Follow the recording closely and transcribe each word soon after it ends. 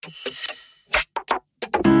Welcome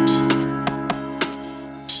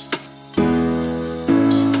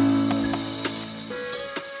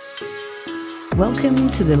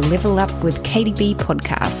to the Level Up with Katie B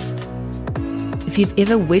podcast. If you've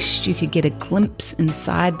ever wished you could get a glimpse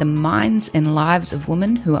inside the minds and lives of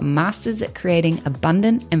women who are masters at creating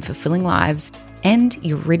abundant and fulfilling lives, and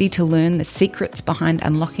you're ready to learn the secrets behind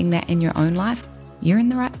unlocking that in your own life, you're in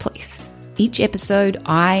the right place. Each episode,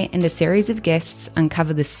 I and a series of guests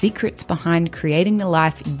uncover the secrets behind creating the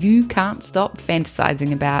life you can't stop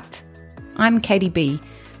fantasizing about. I'm Katie B,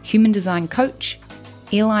 human design coach,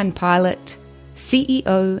 airline pilot,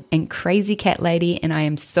 CEO, and crazy cat lady, and I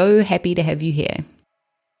am so happy to have you here.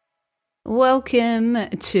 Welcome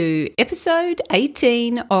to episode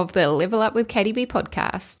 18 of the Level Up with Katie B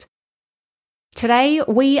podcast. Today,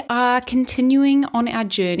 we are continuing on our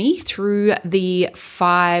journey through the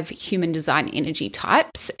 5 human design energy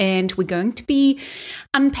types, and we're going to be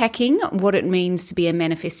unpacking what it means to be a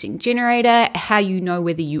manifesting generator, how you know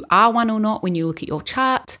whether you are one or not when you look at your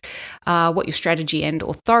chart, what your strategy and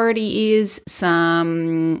authority is,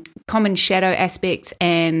 some common shadow aspects,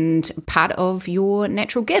 and part of your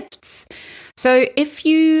natural gifts. So if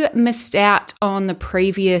you missed out on the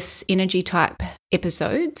previous energy type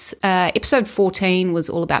episodes, episode 14 was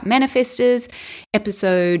all about manifestors,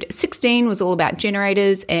 episode 16 was all about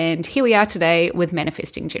generators, and here we are today with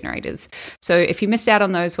manifesting generators. So if you missed out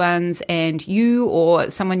on those ones and you or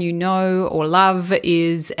someone you know or love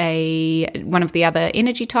is one of the other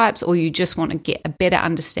energy types, or you just want to get a better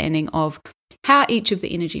understanding of how each of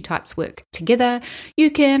the energy types work together,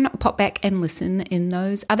 you can pop back and listen in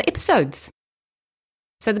those other episodes.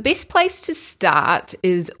 So the best place to start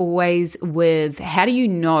is always with, how do you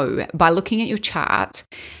know, by looking at your chart,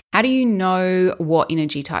 how do you know what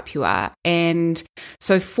energy type you are? And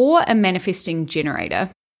so for a manifesting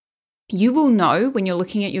generator, you will know when you're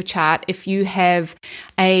looking at your chart if you have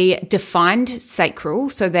a defined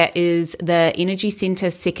sacral, so that is the energy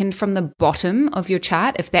center second from the bottom of your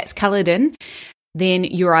chart. If that's colored in, then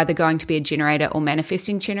you're either going to be a generator or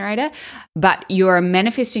manifesting generator. But you're a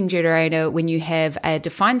manifesting generator when you have a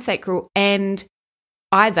defined sacral and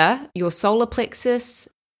either your solar plexus,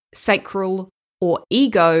 sacral, or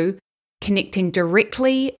ego connecting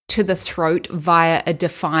directly to the throat via a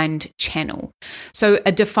defined channel. So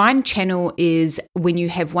a defined channel is when you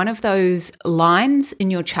have one of those lines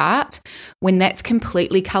in your chart, when that's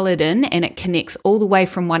completely colored in and it connects all the way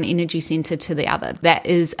from one energy center to the other. That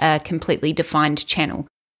is a completely defined channel.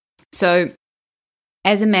 So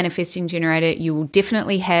as a manifesting generator, you will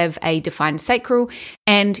definitely have a defined sacral,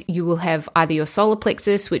 and you will have either your solar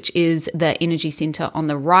plexus, which is the energy center on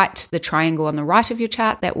the right, the triangle on the right of your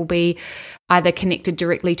chart, that will be either connected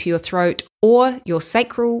directly to your throat, or your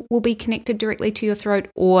sacral will be connected directly to your throat,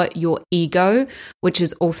 or your ego, which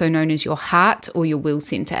is also known as your heart or your will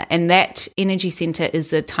center. And that energy center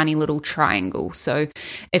is a tiny little triangle. So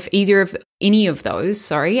if any of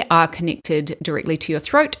those are connected directly to your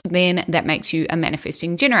throat, then that makes you a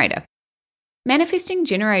manifesting generator. Manifesting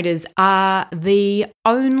generators are the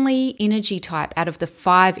only energy type out of the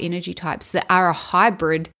 5 energy types that are a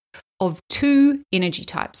hybrid of 2 energy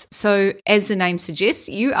types. So as the name suggests,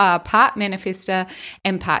 you are part manifestor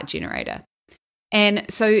and part generator. And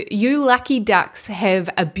so you lucky ducks have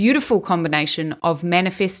a beautiful combination of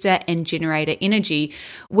manifestor and generator energy,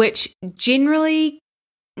 which generally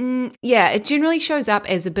shows up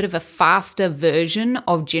as a bit of a faster version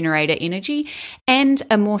of generator energy and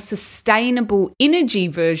a more sustainable energy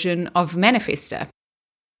version of manifestor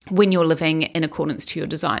when you're living in accordance to your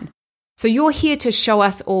design. So you're here to show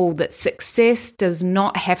us all that success does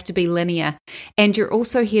not have to be linear, and you're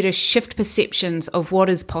also here to shift perceptions of what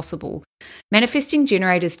is possible. Manifesting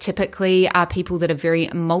generators typically are people that are very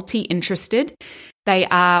multi-interested. They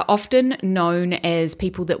are often known as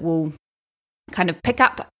people that will kind of pick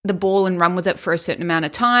up the ball and run with it for a certain amount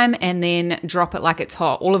of time and then drop it like it's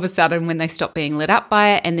hot all of a sudden when they stop being lit up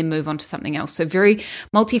by it, and then move on to something else. So very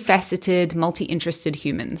multifaceted, multi-interested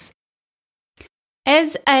humans.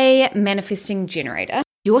 As a manifesting generator,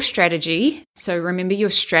 your strategy, so remember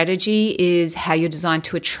your strategy is how you're designed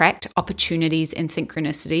to attract opportunities and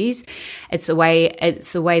synchronicities. It's the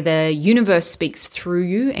way the universe speaks through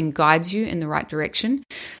you and guides you in the right direction.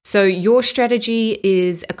 So your strategy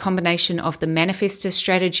is a combination of the manifestor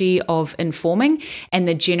strategy of informing and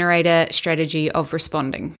the generator strategy of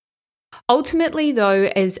responding. Ultimately,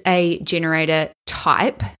 though, as a generator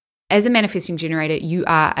type, as a manifesting generator, you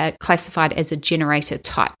are classified as a generator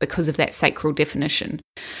type because of that sacral definition.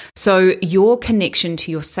 So your connection to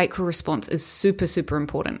your sacral response is super, super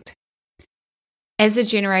important. As a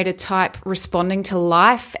generator type, responding to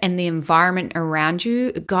life and the environment around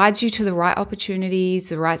you guides you to the right opportunities,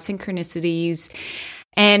 the right synchronicities,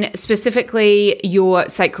 and specifically your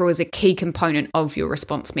sacral is a key component of your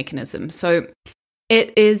response mechanism. So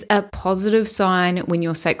it is a positive sign when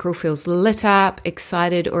your sacral feels lit up,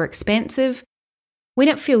 excited, or expansive. When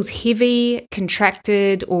it feels heavy,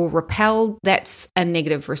 contracted, or repelled, that's a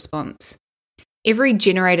negative response. Every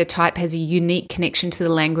generator type has a unique connection to the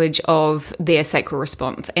language of their sacral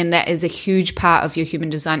response, and that is a huge part of your human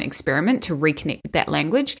design experiment to reconnect with that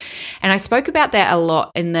language. And I spoke about that a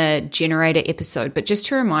lot in the generator episode, but just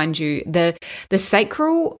to remind you, the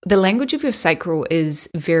language of your sacral is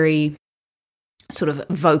very sort of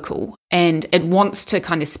vocal, and it wants to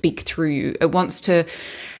kind of speak through you. It wants to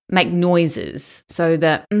make noises so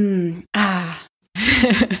that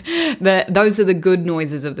those are the good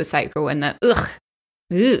noises of the sacral, and the ugh,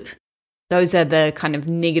 those are the kind of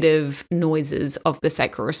negative noises of the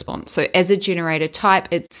sacral response. So as a generator type,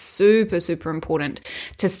 it's super, super important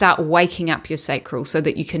to start waking up your sacral so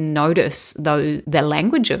that you can notice the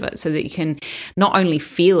language of it, so that you can not only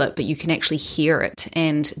feel it, but you can actually hear it.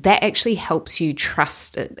 And that actually helps you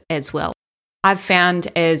trust it as well. I've found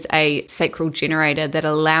as a sacral generator that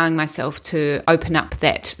allowing myself to open up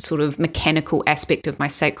that sort of mechanical aspect of my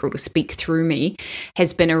sacral to speak through me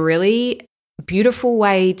has been a really beautiful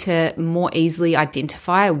way to more easily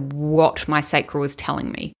identify what my sacral is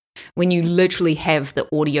telling me. When you literally have the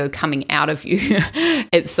audio coming out of you,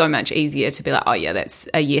 it's so much easier to be like, oh yeah, that's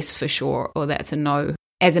a yes for sure, or that's a no.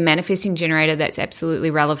 As a manifesting generator, that's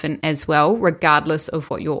absolutely relevant as well. Regardless of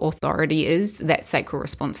what your authority is, that sacral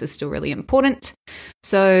response is still really important.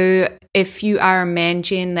 So if you are a man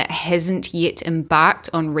gen that hasn't yet embarked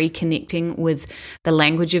on reconnecting with the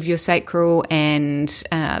language of your sacral and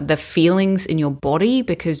the feelings in your body,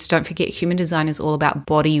 because don't forget, human design is all about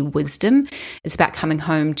body wisdom. It's about coming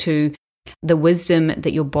home to the wisdom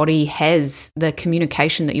that your body has, the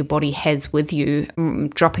communication that your body has with you,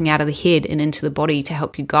 dropping out of the head and into the body to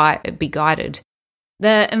help you be guided.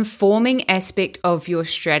 The informing aspect of your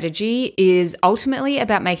strategy is ultimately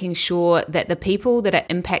about making sure that the people that are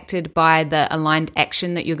impacted by the aligned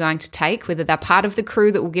action that you're going to take, whether they're part of the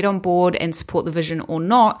crew that will get on board and support the vision or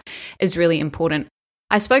not, is really important.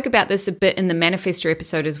 I spoke about this a bit in the manifestor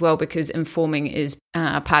episode as well, because informing is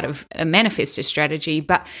part of a manifestor strategy,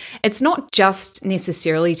 but it's not just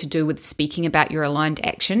necessarily to do with speaking about your aligned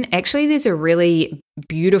action. Actually, there's a really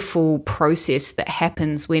beautiful process that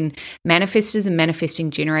happens when manifestors and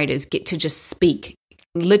manifesting generators get to just speak,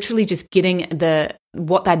 literally just getting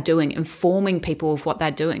what they're doing, informing people of what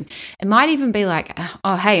they're doing. It might even be like,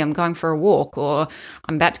 oh, hey, I'm going for a walk, or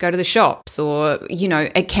I'm about to go to the shops, or,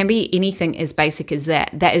 it can be anything as basic as that.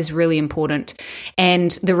 That is really important.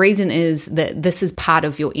 And the reason is that this is part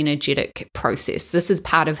of your energetic process. This is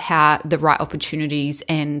part of how the right opportunities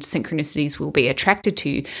and synchronicities will be attracted to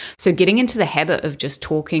you. So getting into the habit of just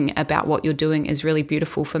talking about what you're doing is really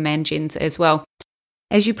beautiful for man gens as well.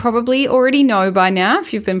 As you probably already know by now,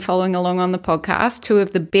 if you've been following along on the podcast, two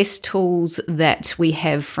of the best tools that we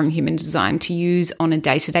have from Human Design to use on a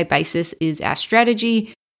day-to-day basis is our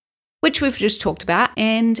strategy, which we've just talked about,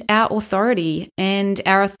 and our authority. And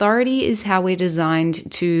our authority is how we're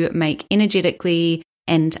designed to make energetically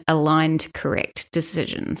and aligned correct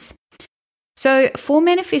decisions. So for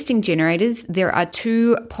manifesting generators, there are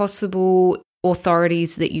two possible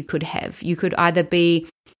authorities that you could have. You could either be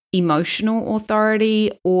emotional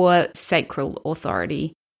authority or sacral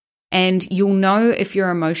authority. And you'll know if you're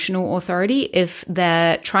emotional authority if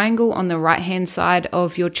the triangle on the right-hand side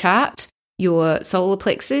of your chart, your solar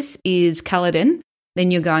plexus, is colored in,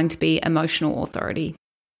 then you're going to be emotional authority.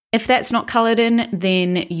 If that's not colored in,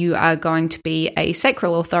 then you are going to be a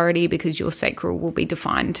sacral authority, because your sacral will be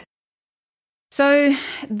defined. So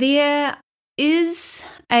there is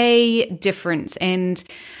a difference, and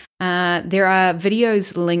there are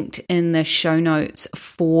videos linked in the show notes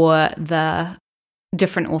for the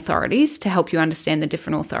different authorities to help you understand the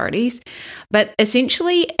different authorities. But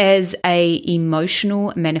essentially, as a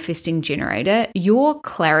emotional manifesting generator, your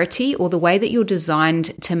clarity, or the way that you're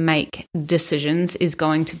designed to make decisions, is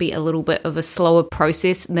going to be a little bit of a slower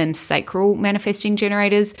process than sacral manifesting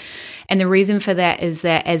generators. And the reason for that is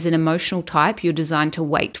that as an emotional type, you're designed to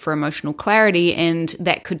wait for emotional clarity, and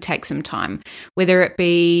that could take some time, whether it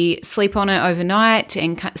be sleep on it overnight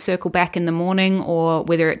and circle back in the morning, or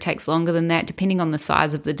whether it takes longer than that, depending on the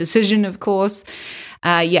size of the decision, of course.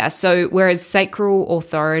 So whereas sacral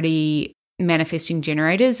authority manifesting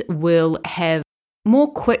generators will have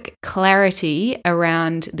more quick clarity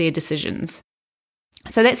around their decisions.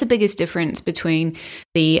 So that's the biggest difference between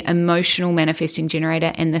the emotional manifesting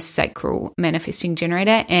generator and the sacral manifesting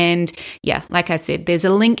generator. And yeah, like I said, there's a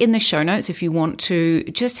link in the show notes if you want to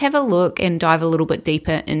just have a look and dive a little bit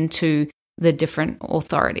deeper into the different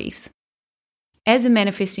authorities. As a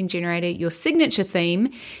manifesting generator, your signature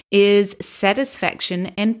theme is satisfaction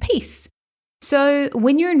and peace. So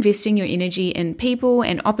when you're investing your energy in people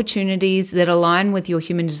and opportunities that align with your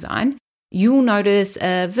human design, you will notice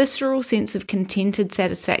a visceral sense of contented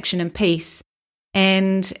satisfaction and peace.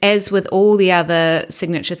 And as with all the other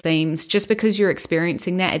signature themes, just because you're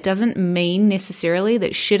experiencing that, it doesn't mean necessarily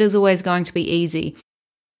that shit is always going to be easy.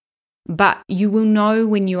 But you will know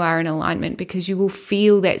when you are in alignment because you will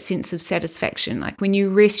feel that sense of satisfaction. Like when you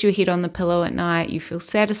rest your head on the pillow at night, you feel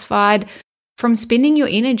satisfied from spending your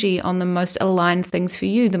energy on the most aligned things for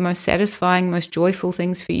you, the most satisfying, most joyful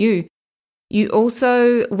things for you. You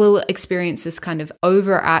also will experience this kind of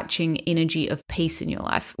overarching energy of peace in your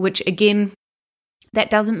life, which again, that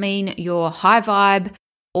doesn't mean you're high vibe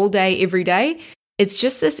all day, every day. It's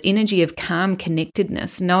just this energy of calm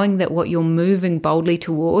connectedness, knowing that what you're moving boldly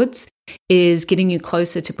towards is getting you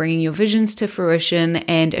closer to bringing your visions to fruition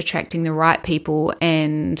and attracting the right people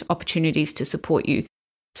and opportunities to support you.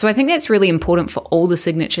 So I think that's really important for all the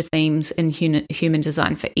signature themes in human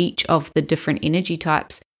design for each of the different energy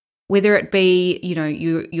types. Whether it be,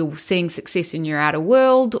 you're seeing success in your outer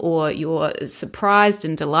world, or you're surprised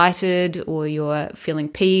and delighted, or you're feeling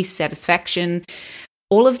peace, satisfaction,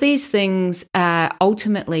 all of these things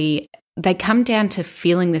ultimately, they come down to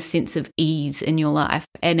feeling the sense of ease in your life.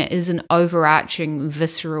 And it is an overarching,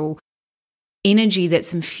 visceral energy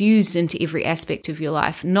that's infused into every aspect of your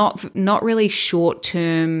life, not really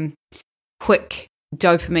short-term, quick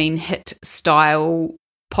dopamine hit style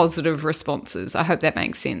positive responses. I hope that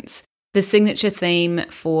makes sense. The signature theme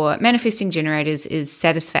for manifesting generators is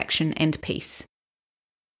satisfaction and peace.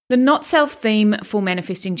 The not self theme for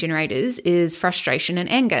manifesting generators is frustration and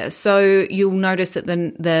anger. So you'll notice that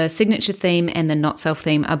the signature theme and the not self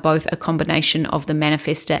theme are both a combination of the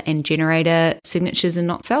manifestor and generator signatures and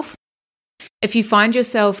not self. If you find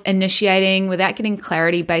yourself initiating without getting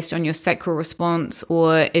clarity based on your sacral response,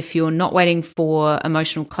 or if you're not waiting for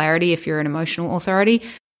emotional clarity, if you're an emotional authority,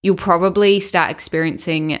 you'll probably start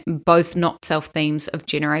experiencing both not self themes of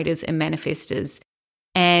generators and manifestors.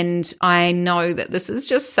 And I know that this is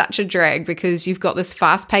just such a drag because you've got this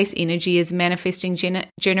fast-paced energy as manifesting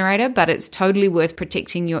generator, but it's totally worth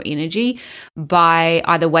protecting your energy by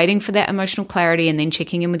either waiting for that emotional clarity and then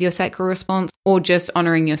checking in with your sacral response, or just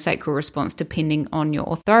honoring your sacral response depending on your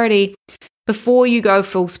authority before you go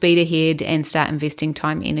full speed ahead and start investing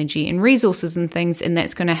time, energy, and resources and things. And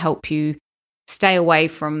that's going to help you stay away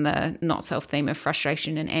from the not self theme of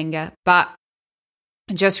frustration and anger. But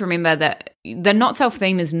just remember that the not self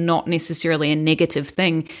theme is not necessarily a negative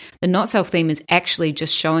thing. The not self theme is actually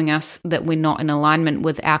just showing us that we're not in alignment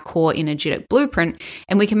with our core energetic blueprint,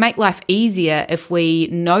 and we can make life easier if we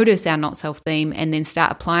notice our not self theme and then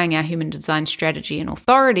start applying our human design strategy and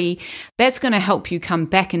authority. That's going to help you come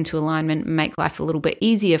back into alignment and make life a little bit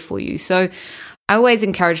easier for you. So I always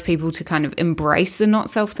encourage people to kind of embrace the not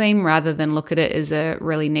self theme rather than look at it as a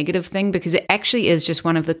really negative thing, because it actually is just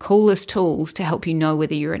one of the coolest tools to help you know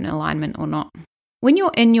whether you're in alignment or not. When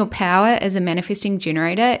you're in your power as a manifesting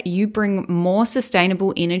generator, you bring more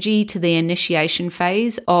sustainable energy to the initiation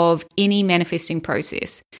phase of any manifesting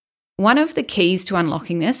process. One of the keys to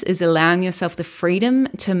unlocking this is allowing yourself the freedom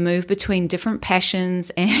to move between different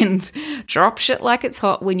passions and drop shit like it's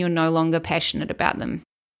hot when you're no longer passionate about them.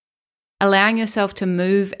 Allowing yourself to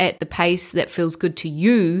move at the pace that feels good to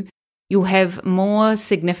you, you'll have more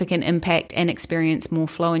significant impact and experience more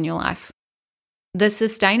flow in your life. The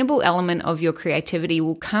sustainable element of your creativity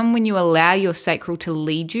will come when you allow your sacral to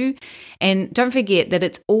lead you. And don't forget that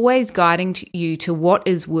it's always guiding you to what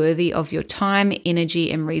is worthy of your time,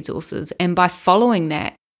 energy, and resources. And by following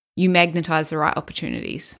that, you magnetize the right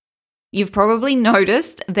opportunities. You've probably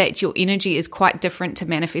noticed that your energy is quite different to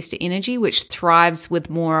manifestor energy, which thrives with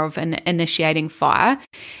more of an initiating fire.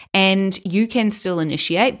 And you can still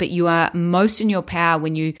initiate, but you are most in your power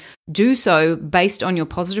when you do so based on your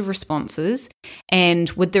positive responses. And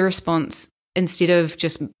with the response, instead of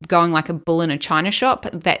just going like a bull in a china shop,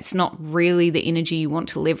 that's not really the energy you want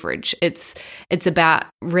to leverage. It's about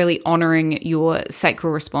really honoring your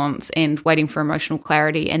sacral response and waiting for emotional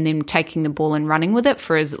clarity, and then taking the ball and running with it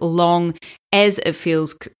for as long as it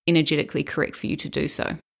feels energetically correct for you to do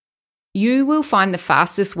so. You will find the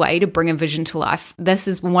fastest way to bring a vision to life. This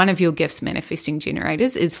is one of your gifts, manifesting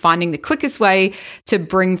generators, is finding the quickest way to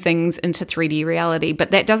bring things into 3D reality.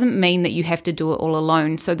 But that doesn't mean that you have to do it all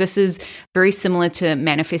alone. So this is very similar to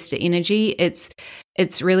manifestor energy.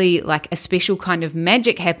 It's really like a special kind of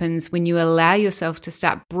magic happens when you allow yourself to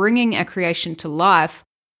start bringing a creation to life,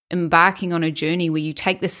 embarking on a journey where you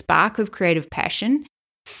take the spark of creative passion,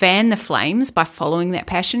 fan the flames by following that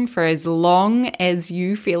passion for as long as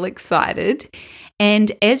you feel excited.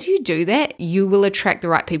 And as you do that, you will attract the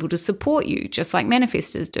right people to support you, just like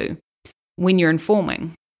manifestors do when you're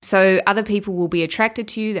informing. So other people will be attracted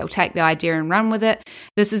to you. They'll take the idea and run with it.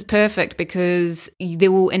 This is perfect because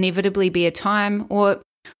there will inevitably be a time, or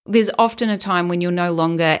there's often a time when you're no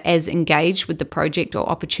longer as engaged with the project or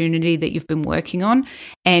opportunity that you've been working on,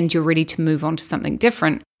 and you're ready to move on to something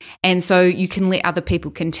different. And so you can let other people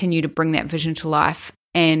continue to bring that vision to life,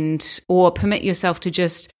 or permit yourself to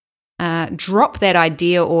just drop that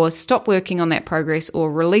idea or stop working on that progress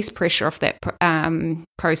or release pressure off that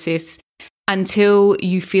process until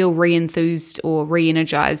you feel re-enthused or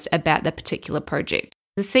re-energized about the particular project.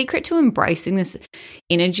 The secret to embracing this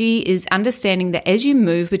energy is understanding that as you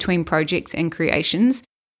move between projects and creations,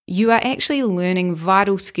 you are actually learning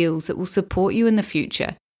vital skills that will support you in the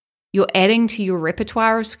future. You're adding to your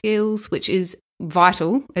repertoire of skills, which is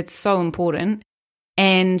vital. It's so important.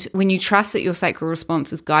 And when you trust that your sacral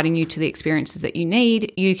response is guiding you to the experiences that you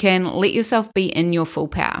need, you can let yourself be in your full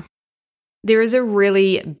power. There is a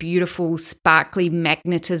really beautiful, sparkly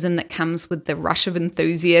magnetism that comes with the rush of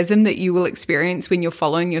enthusiasm that you will experience when you're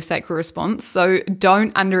following your sacral response. So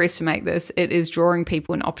don't underestimate this. It is drawing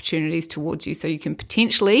people and opportunities towards you, so you can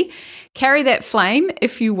potentially carry that flame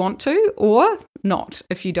if you want to, or not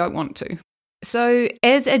if you don't want to. So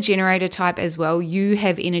as a generator type as well, you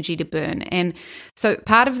have energy to burn. And so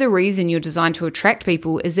part of the reason you're designed to attract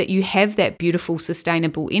people is that you have that beautiful,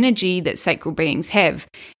 sustainable energy that sacral beings have.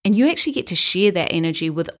 And you actually get to share that energy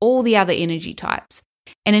with all the other energy types.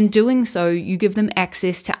 And in doing so, you give them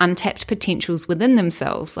access to untapped potentials within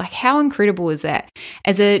themselves. Like, how incredible is that?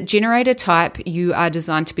 As a generator type, you are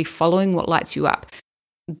designed to be following what lights you up,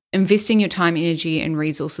 investing your time, energy, and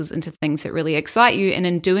resources into things that really excite you. And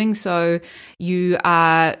in doing so, you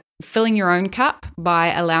are filling your own cup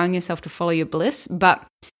by allowing yourself to follow your bliss. But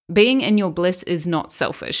being in your bliss is not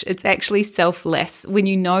selfish. It's actually selfless. When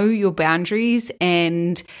you know your boundaries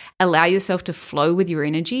and allow yourself to flow with your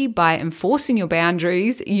energy by enforcing your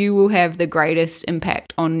boundaries, you will have the greatest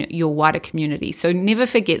impact on your wider community. So never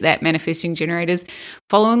forget that, manifesting generators.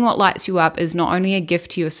 Following what lights you up is not only a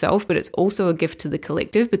gift to yourself, but it's also a gift to the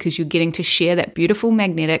collective, because you're getting to share that beautiful,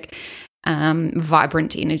 magnetic,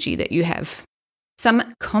 vibrant energy that you have.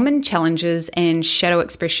 Some common challenges and shadow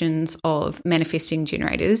expressions of manifesting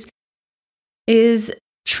generators is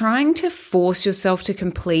trying to force yourself to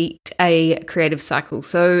complete a creative cycle.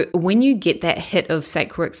 So when you get that hit of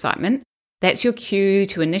sacral excitement, that's your cue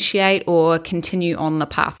to initiate or continue on the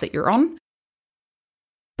path that you're on.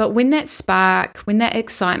 But when that spark, when that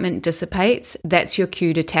excitement dissipates, that's your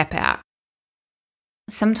cue to tap out.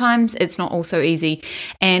 Sometimes it's not also easy,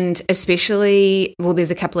 and especially,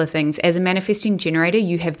 there's a couple of things. As a manifesting generator,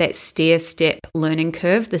 you have that stair-step learning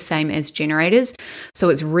curve, the same as generators. So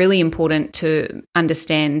it's really important to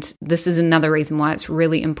understand, this is another reason why it's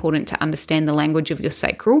really important to understand the language of your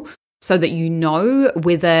sacral, so that you know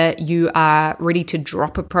whether you are ready to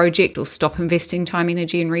drop a project or stop investing time,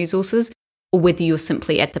 energy, and resources, or whether you're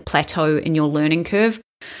simply at the plateau in your learning curve.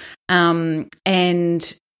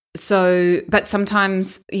 But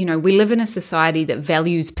sometimes, we live in a society that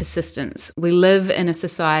values persistence. We live in a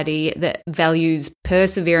society that values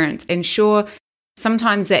perseverance. And sure,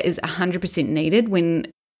 sometimes that is 100% needed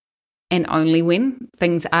when and only when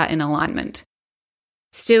things are in alignment.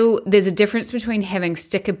 Still, there's a difference between having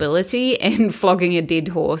stickability and flogging a dead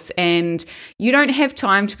horse, and you don't have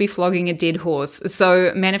time to be flogging a dead horse.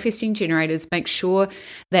 So manifesting generators, make sure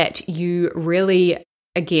that you really,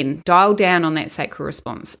 again, dial down on that sacral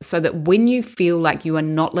response, so that when you feel like you are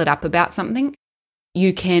not lit up about something,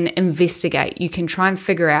 you can investigate. You can try and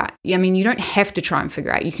figure out. You don't have to try and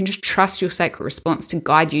figure out. You can just trust your sacral response to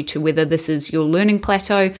guide you to whether this is your learning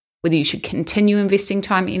plateau, whether you should continue investing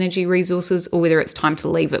time, energy, resources, or whether it's time to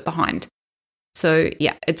leave it behind. So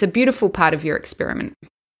yeah, it's a beautiful part of your experiment.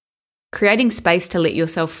 Creating space to let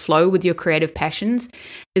yourself flow with your creative passions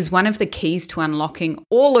is one of the keys to unlocking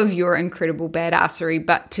all of your incredible badassery.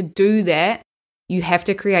 But to do that, you have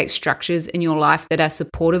to create structures in your life that are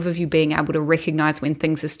supportive of you being able to recognize when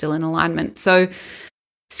things are still in alignment. So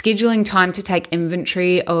Scheduling time to take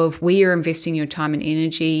inventory of where you're investing your time and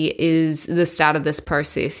energy is the start of this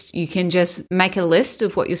process. You can just make a list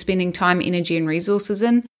of what you're spending time, energy, and resources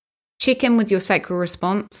in. Check in with your sacral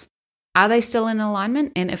response. Are they still in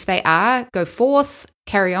alignment? And if they are, go forth,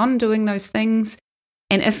 carry on doing those things.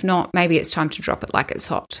 And if not, maybe it's time to drop it like it's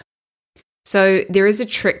hot. So there is a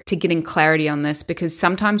trick to getting clarity on this, because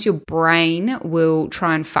sometimes your brain will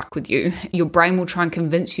try and fuck with you. Your brain will try and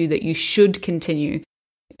convince you that you should continue.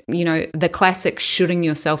 You know, the classic shooting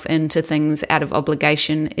yourself into things out of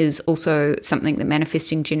obligation is also something that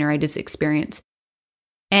manifesting generators experience.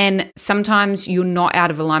 And sometimes you're not out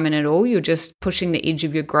of alignment at all. You're just pushing the edge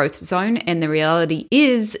of your growth zone. And the reality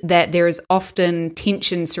is that there is often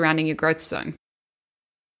tension surrounding your growth zone.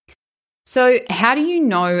 So how do you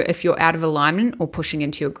know if you're out of alignment or pushing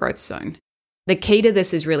into your growth zone? The key to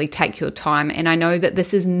this is really take your time. And I know that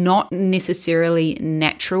this is not necessarily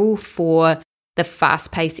natural for the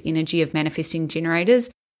fast-paced energy of manifesting generators,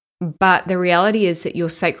 but the reality is that your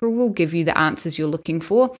sacral will give you the answers you're looking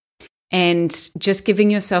for. And just giving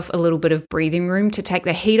yourself a little bit of breathing room to take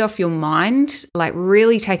the heat off your mind, like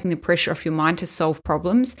really taking the pressure off your mind to solve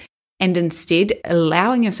problems, and instead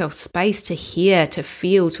allowing yourself space to hear, to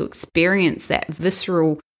feel, to experience that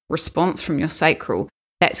visceral response from your sacral,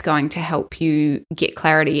 that's going to help you get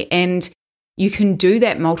clarity. And you can do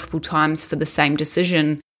that multiple times for the same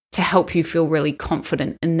decision to help you feel really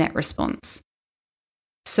confident in that response.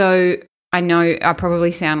 So I know I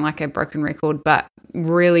probably sound like a broken record, but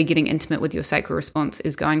really getting intimate with your sacral response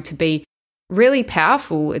is going to be really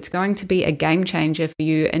powerful. It's going to be a game changer for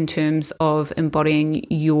you in terms of embodying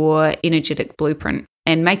your energetic blueprint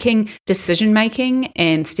and making decision-making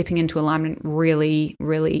and stepping into alignment really,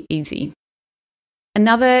 really easy.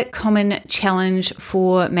 Another common challenge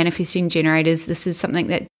for manifesting generators, this is something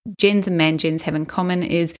that gens and man-gens have in common,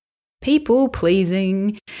 is people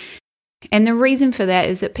pleasing. And the reason for that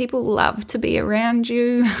is that people love to be around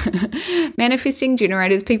you. Manifesting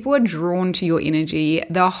generators, people are drawn to your energy.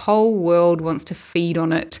 The whole world wants to feed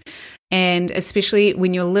on it. And especially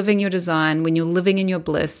when you're living your design, when you're living in your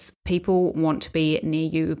bliss, people want to be near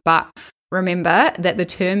you. But remember that the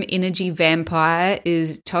term energy vampire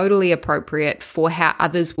is totally appropriate for how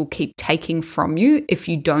others will keep taking from you if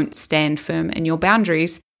you don't stand firm in your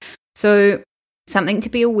boundaries. So something to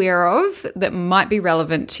be aware of that might be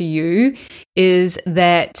relevant to you is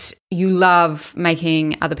that you love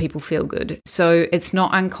making other people feel good. So it's not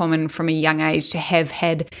uncommon from a young age to have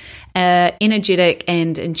had energetic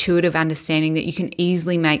and intuitive understanding that you can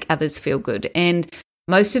easily make others feel good. And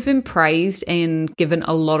most have been praised and given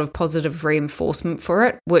a lot of positive reinforcement for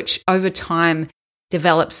it, which over time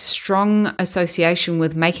develops strong association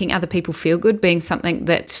with making other people feel good being something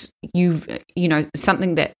that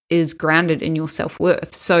something that is grounded in your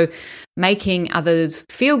self-worth. So making others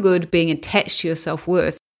feel good, being attached to your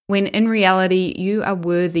self-worth, when in reality you are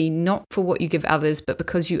worthy not for what you give others, but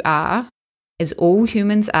because you are, as all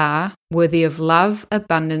humans are, worthy of love,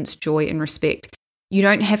 abundance, joy, and respect. You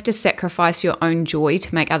don't have to sacrifice your own joy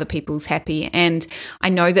to make other people's happy. And I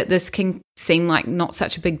know that this can seem like not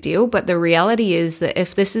such a big deal, but the reality is that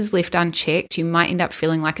if this is left unchecked, you might end up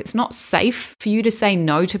feeling like it's not safe for you to say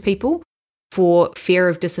no to people for fear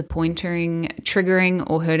of disappointing, triggering,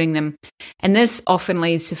 or hurting them. And this often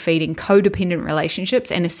leads to feeding codependent relationships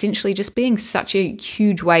and essentially just being such a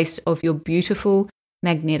huge waste of your beautiful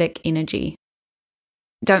magnetic energy.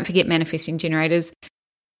 Don't forget, manifesting generators,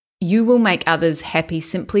 you will make others happy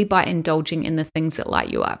simply by indulging in the things that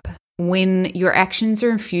light you up. When your actions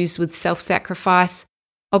are infused with self-sacrifice,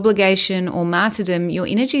 obligation, or martyrdom, your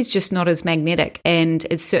energy is just not as magnetic, and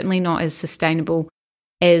it's certainly not as sustainable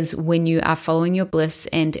as when you are following your bliss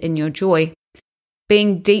and in your joy.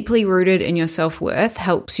 Being deeply rooted in your self-worth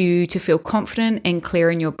helps you to feel confident and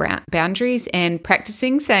clear in your boundaries, and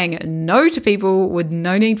practicing saying no to people with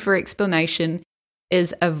no need for explanation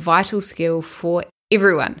is a vital skill for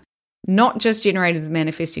everyone. Not just generators and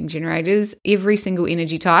manifesting generators, every single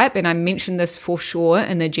energy type. And I mentioned this for sure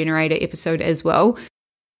in the generator episode as well.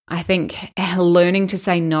 I think learning to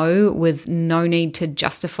say no with no need to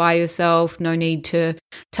justify yourself, no need to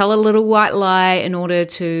tell a little white lie in order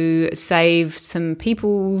to save some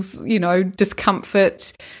people's,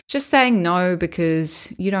 discomfort. Just saying no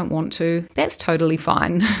because you don't want to, that's totally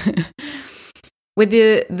fine.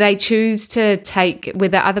 Whether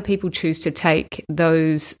other people choose to take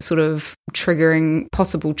those sort of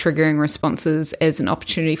possible triggering responses as an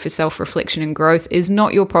opportunity for self-reflection and growth is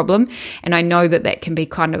not your problem. And I know that can be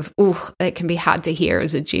that can be hard to hear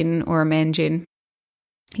as a gen or a man gen.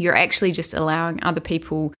 You're actually just allowing other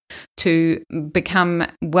people to become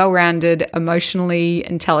well-rounded, emotionally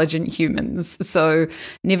intelligent humans. So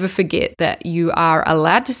never forget that you are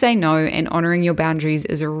allowed to say no, and honoring your boundaries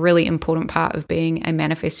is a really important part of being a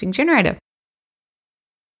manifesting generator.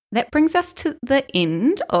 That brings us to the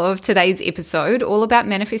end of today's episode, all about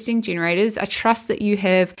manifesting generators. I trust that you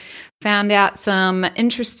have found out some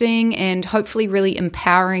interesting and hopefully really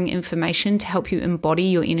empowering information to help you embody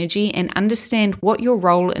your energy and understand what your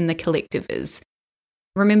role in the collective is.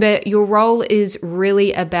 Remember, your role is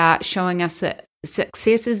really about showing us that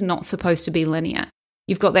success is not supposed to be linear.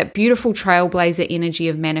 You've got that beautiful trailblazer energy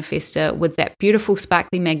of manifester with that beautiful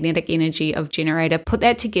sparkly magnetic energy of generator. Put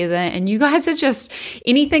that together and you guys are just,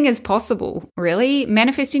 anything is possible, really.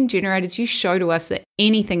 Manifesting generators, you show to us that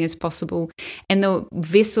anything is possible. And the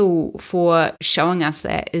vessel for showing us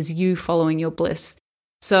that is you following your bliss.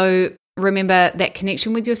 So remember that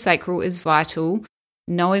connection with your sacral is vital.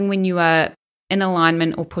 Knowing when you are in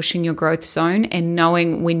alignment or pushing your growth zone, and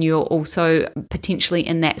knowing when you're also potentially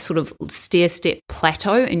in that sort of stair-step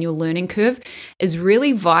plateau in your learning curve is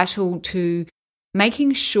really vital to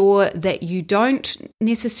making sure that you don't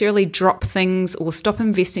necessarily drop things or stop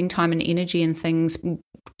investing time and energy in things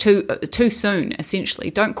too soon, essentially.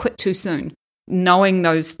 Don't quit too soon. Knowing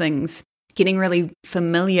those things, getting really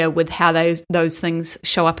familiar with how those things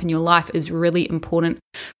show up in your life is really important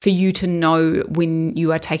for you to know when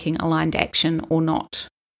you are taking aligned action or not.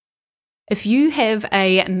 If you have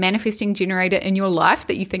a manifesting generator in your life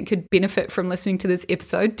that you think could benefit from listening to this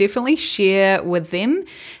episode, definitely share with them.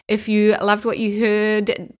 If you loved what you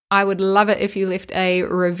heard, I would love it if you left a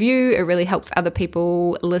review. It really helps other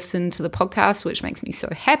people listen to the podcast, which makes me so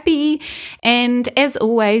happy. And as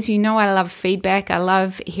always, you know I love feedback. I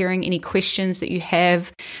love hearing any questions that you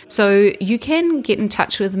have. So you can get in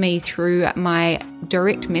touch with me through my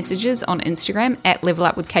direct messages on Instagram at Level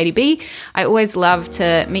Up with Katie B. I always love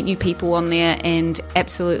to meet new people on there and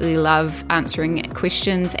absolutely love answering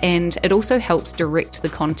questions. And it also helps direct the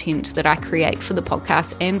content that I create for the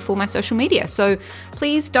podcast and for my social media. So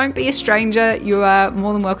please don't be a stranger. You are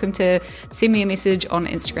more than welcome to send me a message on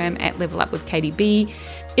Instagram at Level Up with Katie B.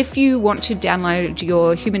 If you want to download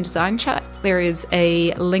your human design chart, there is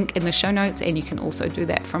a link in the show notes, and you can also do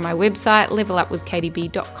that from my website,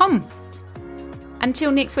 levelupwithkatieb.com.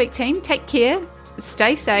 Until next week, team, take care,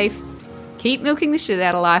 stay safe, keep milking the shit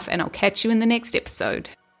out of life, and I'll catch you in the next episode.